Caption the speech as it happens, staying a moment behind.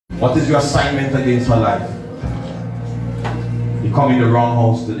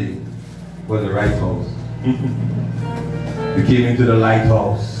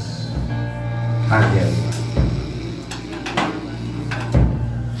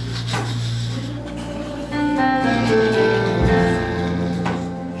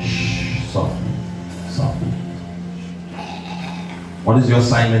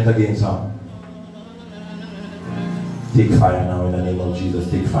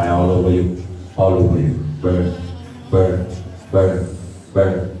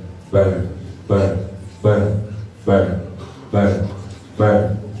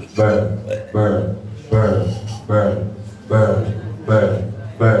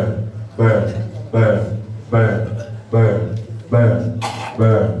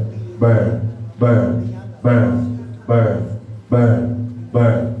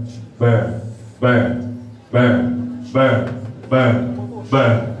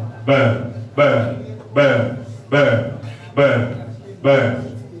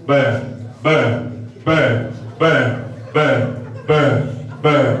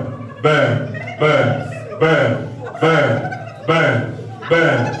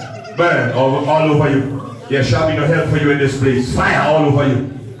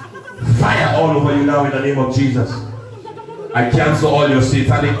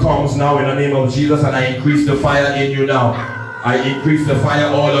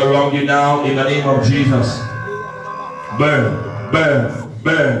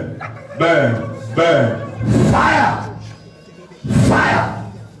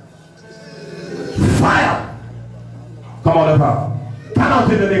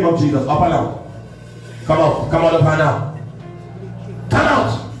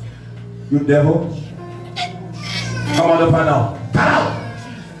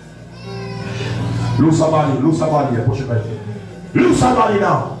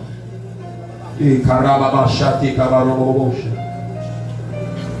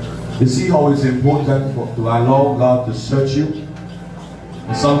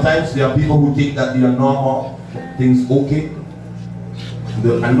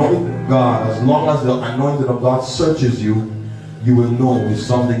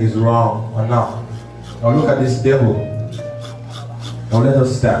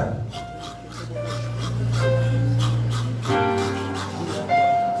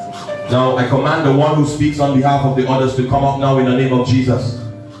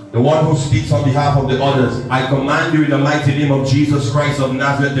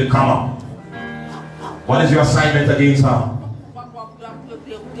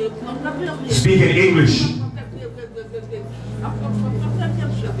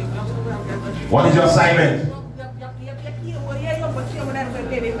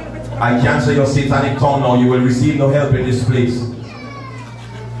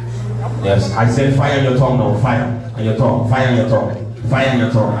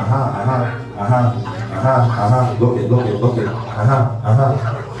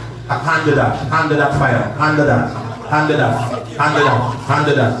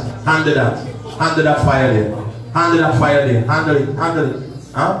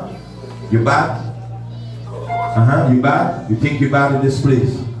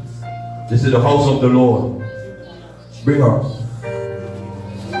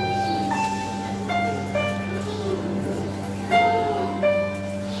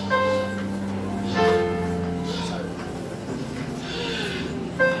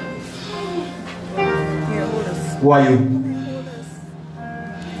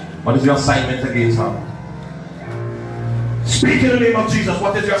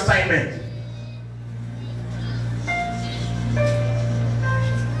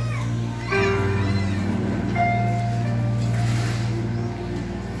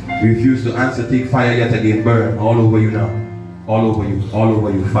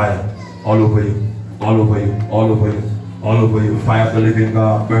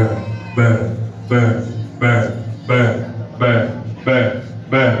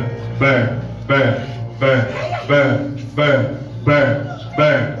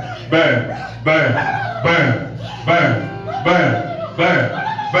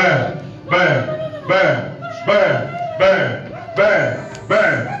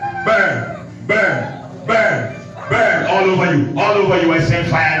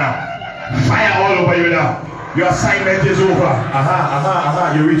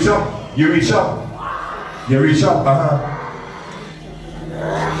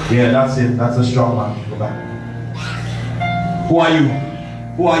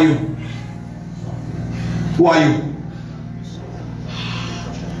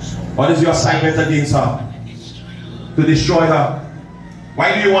Why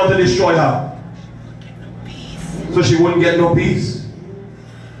do you want to destroy her? So she wouldn't get no peace.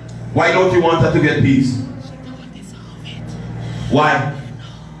 Why don't you want her to get peace? Why?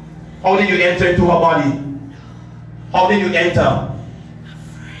 How did you enter into her body? How did you enter?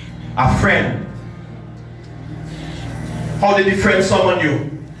 A friend. How did the friend summon you?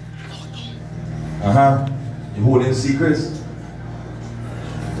 You holding secrets?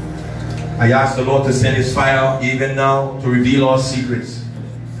 I ask the Lord to send His fire even now to reveal all secrets.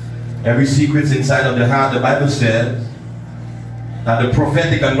 Every secret inside of the heart. The Bible says that the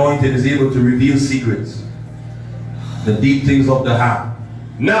prophetic anointing is able to reveal secrets, the deep things of the heart.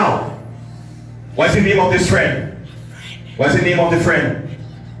 Now, what's the name of this friend? What's the name of the friend?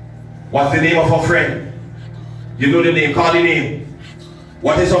 What's the name of her friend? You know the name, call the name.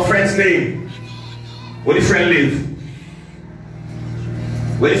 What is her friend's name? Where the friend live?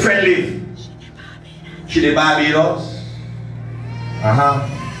 Where the friend live? She the Barbados?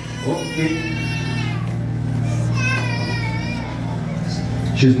 Okay.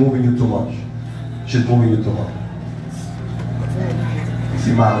 She's moving you too much. She's moving you too much.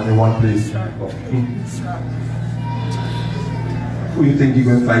 See, man, in one place. Who you think you're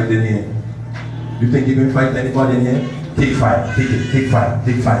going to fight in here? You think you're going to fight anybody in here? Take fire. Take it. Take fire.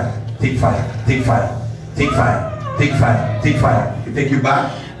 Take fire. Take fire. Take fire. Take fire. Take fire. Take fire. You think you're bad?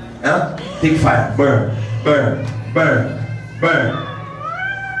 Huh? Take fire. Burn. Burn. Burn. Burn.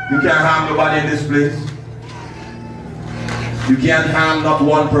 You can't harm nobody in this place. You can't harm not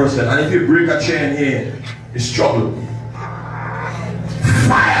one person. And if you break a chain here, it's trouble.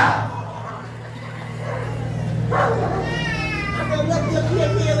 Fire!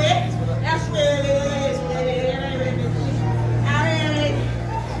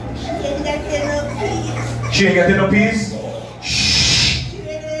 She ain't getting no peace? Shh!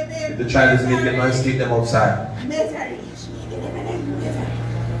 If the child is making noise, take them outside.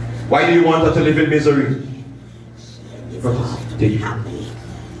 Why do you want her to live in misery? Take it.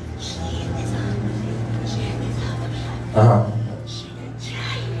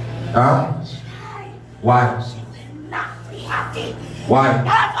 Why? Why?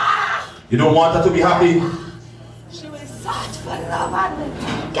 You don't want her to be happy? She will search for love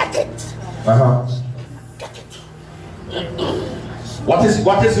and get it. Get it.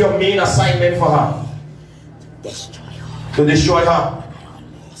 What is your main assignment for her? Destroy her. To destroy her?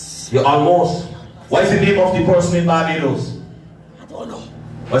 You almost. What is the name of the person in Barbados? I don't know.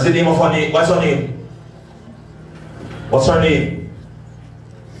 What's the name of her name? What's her name? What's her name?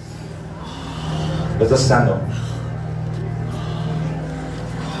 Let us stand up.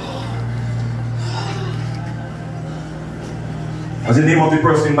 What's the name of the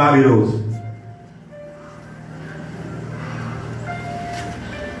person in Barbados?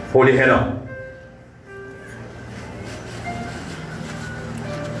 Hold your head up.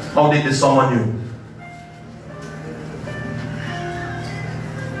 How did they summon you?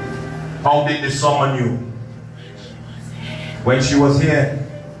 How did they summon you? When she was here,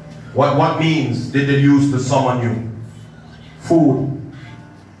 what means did they use to summon you? Food.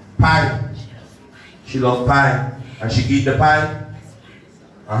 Pie. She loved pie. And she eat the pie?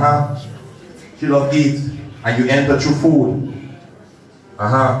 She loved eat. And you enter through food.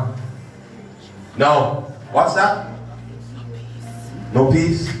 Now, what's that? No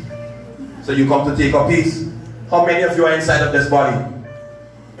peace? So you come to take her peace. How many of you are inside of this body?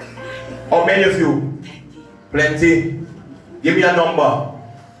 How many of you? Plenty. Give me a number.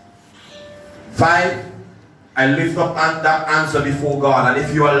 5. I lift up that answer before God. And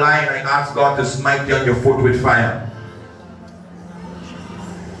if you are lying, I ask God to smite you on your foot with fire.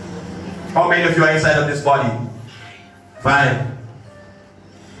 How many of you are inside of this body? 5.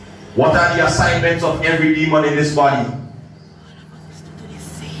 What are the assignments of every demon in this body?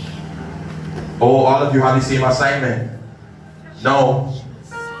 Oh, all of you have the same assignment? No.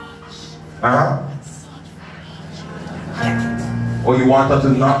 Or you want her to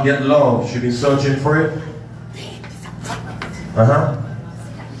not get love? She'll be searching for it?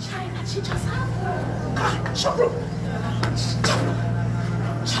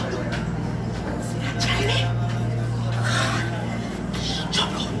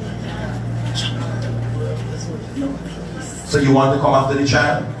 So you want to come after the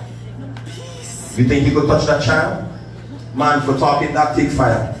child? You think you could touch that child? Man, for talking that, take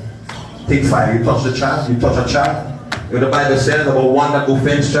fire. Take fire. You touch the child, you touch a child. You know, the Bible says about one that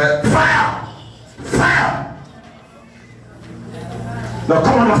offends child. Fire! Fire! Now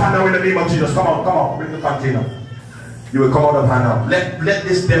come on up and now in the name of Jesus. Come on, come on. Bring the container. You will come out of hand now. Let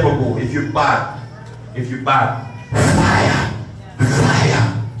this devil go. If you're bad. If you're bad. Fire!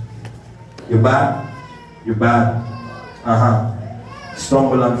 Fire! You're bad? You're bad.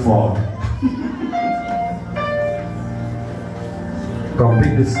 Stumble and fall. Come,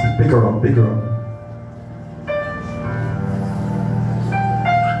 pick her up, pick her up.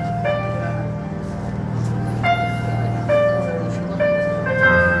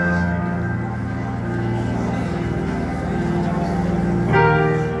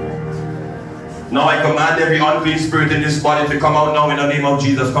 Now I command every unclean spirit in this body to come out now in the name of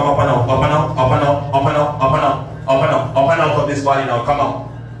Jesus. Come up and out, up and out, up and out, up and out, up and out, up and out, up and out of this body now. Come out.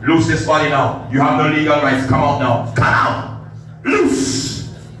 Loose this body now. You have no legal rights. Come out now. Come out. Loose.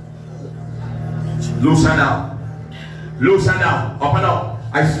 Loose her now. Loose her now. Up and out.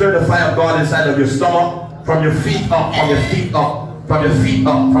 I stir the fire of God inside of your stomach. From your feet up. From your feet up. From your feet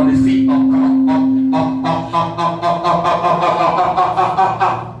up. From your feet up. Come on. Up.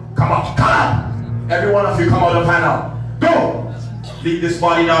 Come on. Come on. Every one of you come out of hand now. Go. Leave this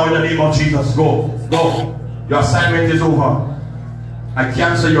body now in the name of Jesus. Go. Go. Your assignment is over. I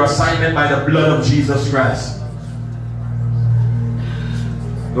cancel your assignment by the blood of Jesus Christ.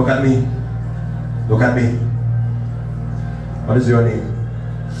 Look at me. Look at me. What is your name?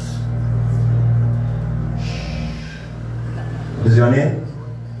 What is your name?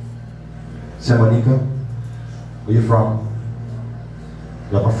 Say Monica. Where you from?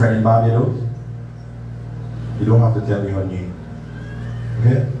 You have a friend in Barbados? You don't have to tell me your name.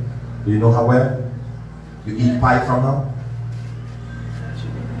 Okay? Do you know her well? You eat pie from her?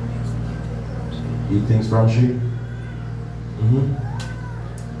 Eat things from she?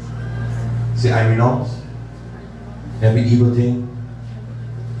 Say, I renounce every evil thing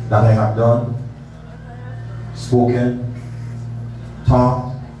that I have done, spoken,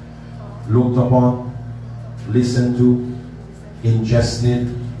 taught, looked upon, listened to, ingested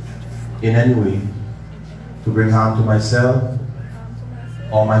in any way to bring harm to myself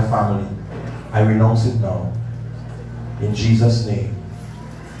or my family. I renounce it now. In Jesus' name.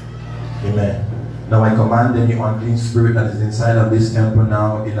 Amen. Now I command any unclean spirit that is inside of this temple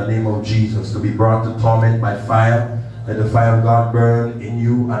now in the name of Jesus to be brought to torment by fire. Let the fire of God burn in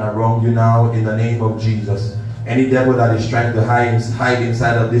you and around you now in the name of Jesus. Any devil that is trying to hide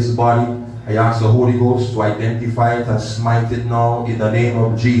inside of this body, I ask the Holy Ghost to identify it and smite it now in the name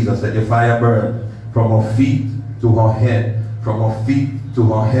of Jesus. Let the fire burn from her feet to her head. From her feet to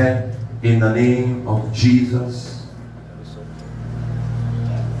her head in the name of Jesus.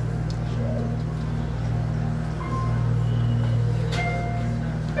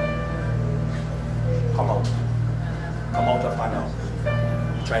 Come out. Come out of her now.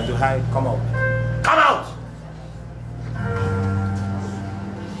 Trying to hide. Come out. Come out!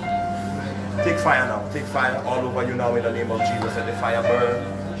 Take fire now. Take fire all over you now in the name of Jesus. Let the fire burn.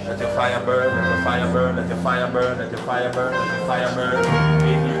 Let your fire burn. Let your fire burn. Let your fire burn. Let your fire burn. Let your fire burn.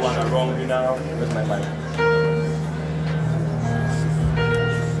 In you and around you now. Where's my mic?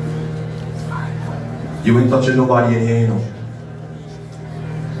 You ain't touching nobody in here, you know.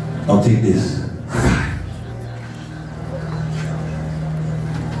 I'll take this.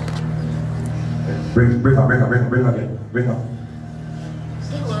 Bring her again. Bring her.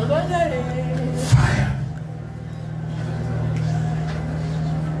 Fire.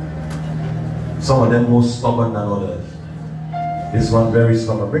 Some of them more stubborn than others. This one very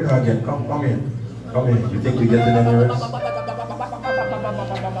stubborn. Bring her again. Come in. Come in. You think you get in any rest?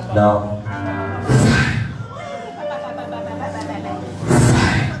 Now.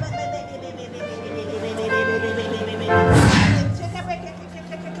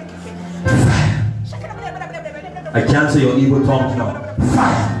 I cancel your evil tongues now.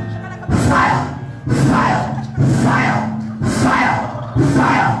 Fire! Fire! Fire! Fire! Fire!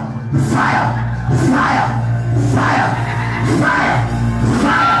 Fire! Fire! Fire! Fire! Fire! Fire!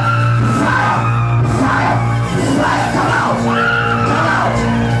 Fire! Fire! Fire! Come out! Come out! Come out! Come out!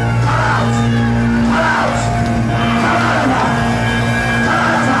 Come out of her! Come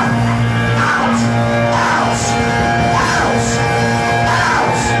out of her! Out! Out! Out!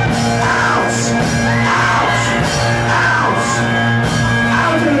 Out!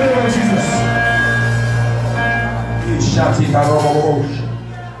 Out! In the name of Jesus.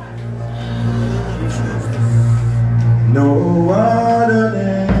 No other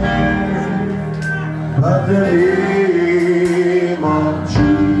name but the name of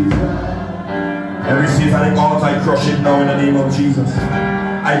Jesus. Every satanic altar, I crush it now in the name of Jesus.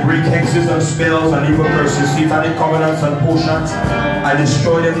 I break hexes and spells and evil curses, satanic covenants and potions. I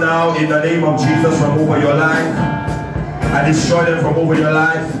destroy them now in the name of Jesus from over your life. I destroy them from over your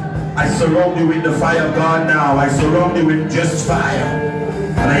life. I surround you with the fire of God now. I surround you with just fire.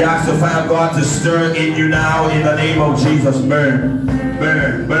 And I ask the fire of God to stir in you now in the name of Jesus. Burn,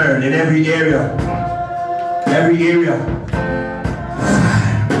 burn, burn in every area. Every area.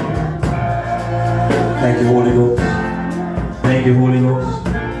 Thank you, Holy Ghost. Thank you, Holy Ghost.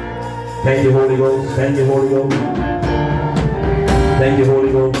 Thank you, Holy Ghost. Thank you, Holy Ghost. Thank you,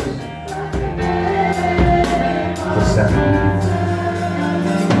 Holy Ghost. Just stand.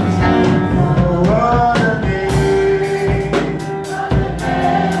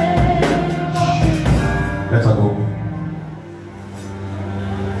 Let's go.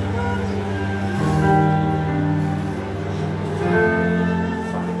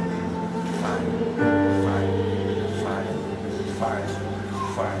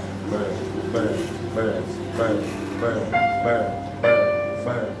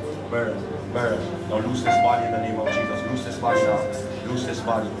 Now loose this body in the name of Jesus. Loose this body now. Loose this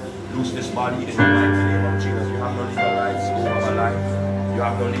body. Loose this body in the mighty name of Jesus. You have no legal rights over my life. You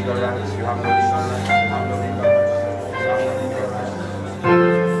have no legal rights. You have no legal rights. You have no legal rights. You have no legal rights.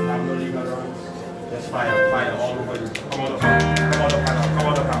 You have no legal rights. There's fire. Fire all over you. Come on up. Come on up now. Come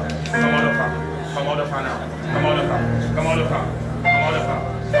on up now. Come on up now. Come on up now. Come on up now. Come on up now. Come on up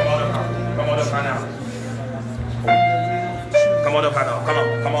now. Come on up now. Come on up now. Come on up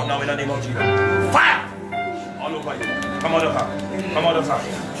now. Come on now in the name of Jesus. Fire! All over you. Come on up now. Come on up now.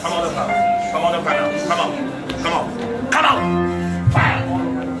 Come on up now. Come on up now. Come on. Come on. Come on. Fire!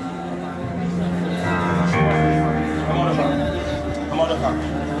 Come on up now. Come on up now.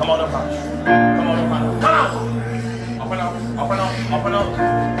 Come on up now. Come on up now. Come on. Up and out. Up and out. Up and out.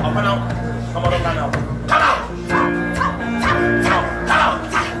 Up and out. Come on up now. Come out. Come on. Come out.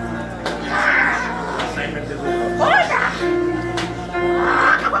 Assignment is over.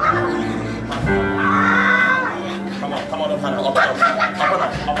 Come on up and up and up.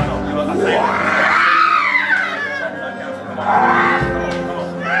 Up and up. You are assigned. Come on.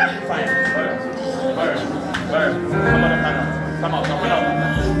 Fire. Burn. Come on up and up. Come on. Up and up.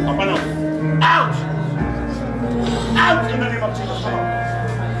 Up and up. Out in the name of Jesus. Come on.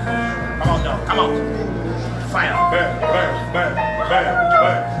 Come on now. Come on. Fire. Burn.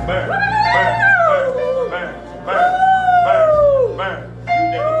 You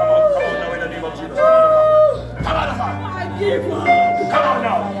devil, come on now in the name of Jesus. Come on now. I give up. Come on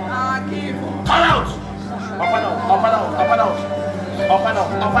now. I give up. Come out. Up and out. Up and out. Up and out. Up and out.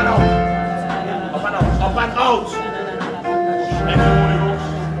 Up and out. Up and out. Up and out. Thank you, Holy Ghost.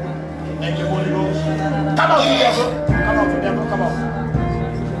 Thank you, Holy Ghost. Come out, you devil. Come out, you devil. Come out.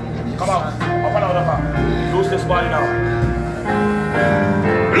 Come out. Up and out. Up and out. Loose this body now.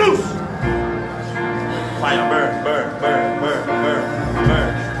 Loose. Fire, burn.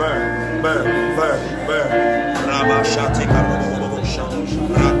 Rabashati karobo shata.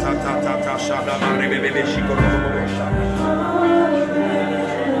 Ratatata shada rebebe shikorobo shata.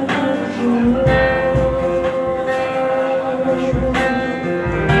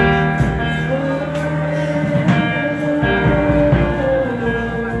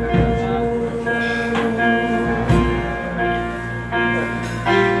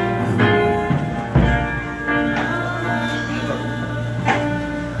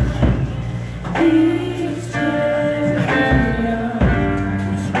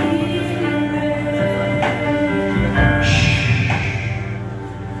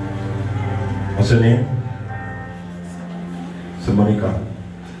 What's your name? So Monica,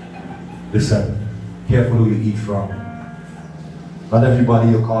 listen, careful who you eat from. Not everybody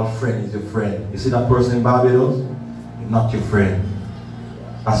you call friend is your friend. You see that person in Barbados? Not your friend.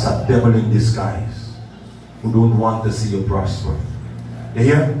 That's a devil in disguise who don't want to see you prosper. You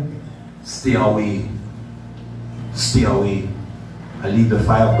hear? Stay away. Stay away. I leave the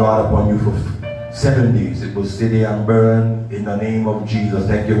fire of God upon you for 7 days. It will stay there and burn in the name of Jesus.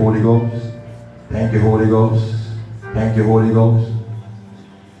 Thank you, Holy Ghost. Thank you, Holy Ghost. Thank you, Holy Ghost.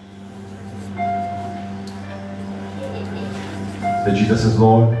 That Jesus is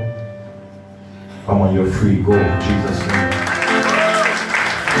Lord. Come on, you're free. Go in Jesus' name.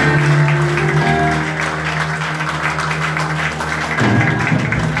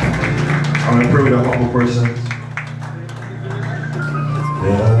 I'm going to pray with a couple persons.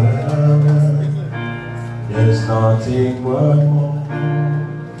 There's nothing worth more.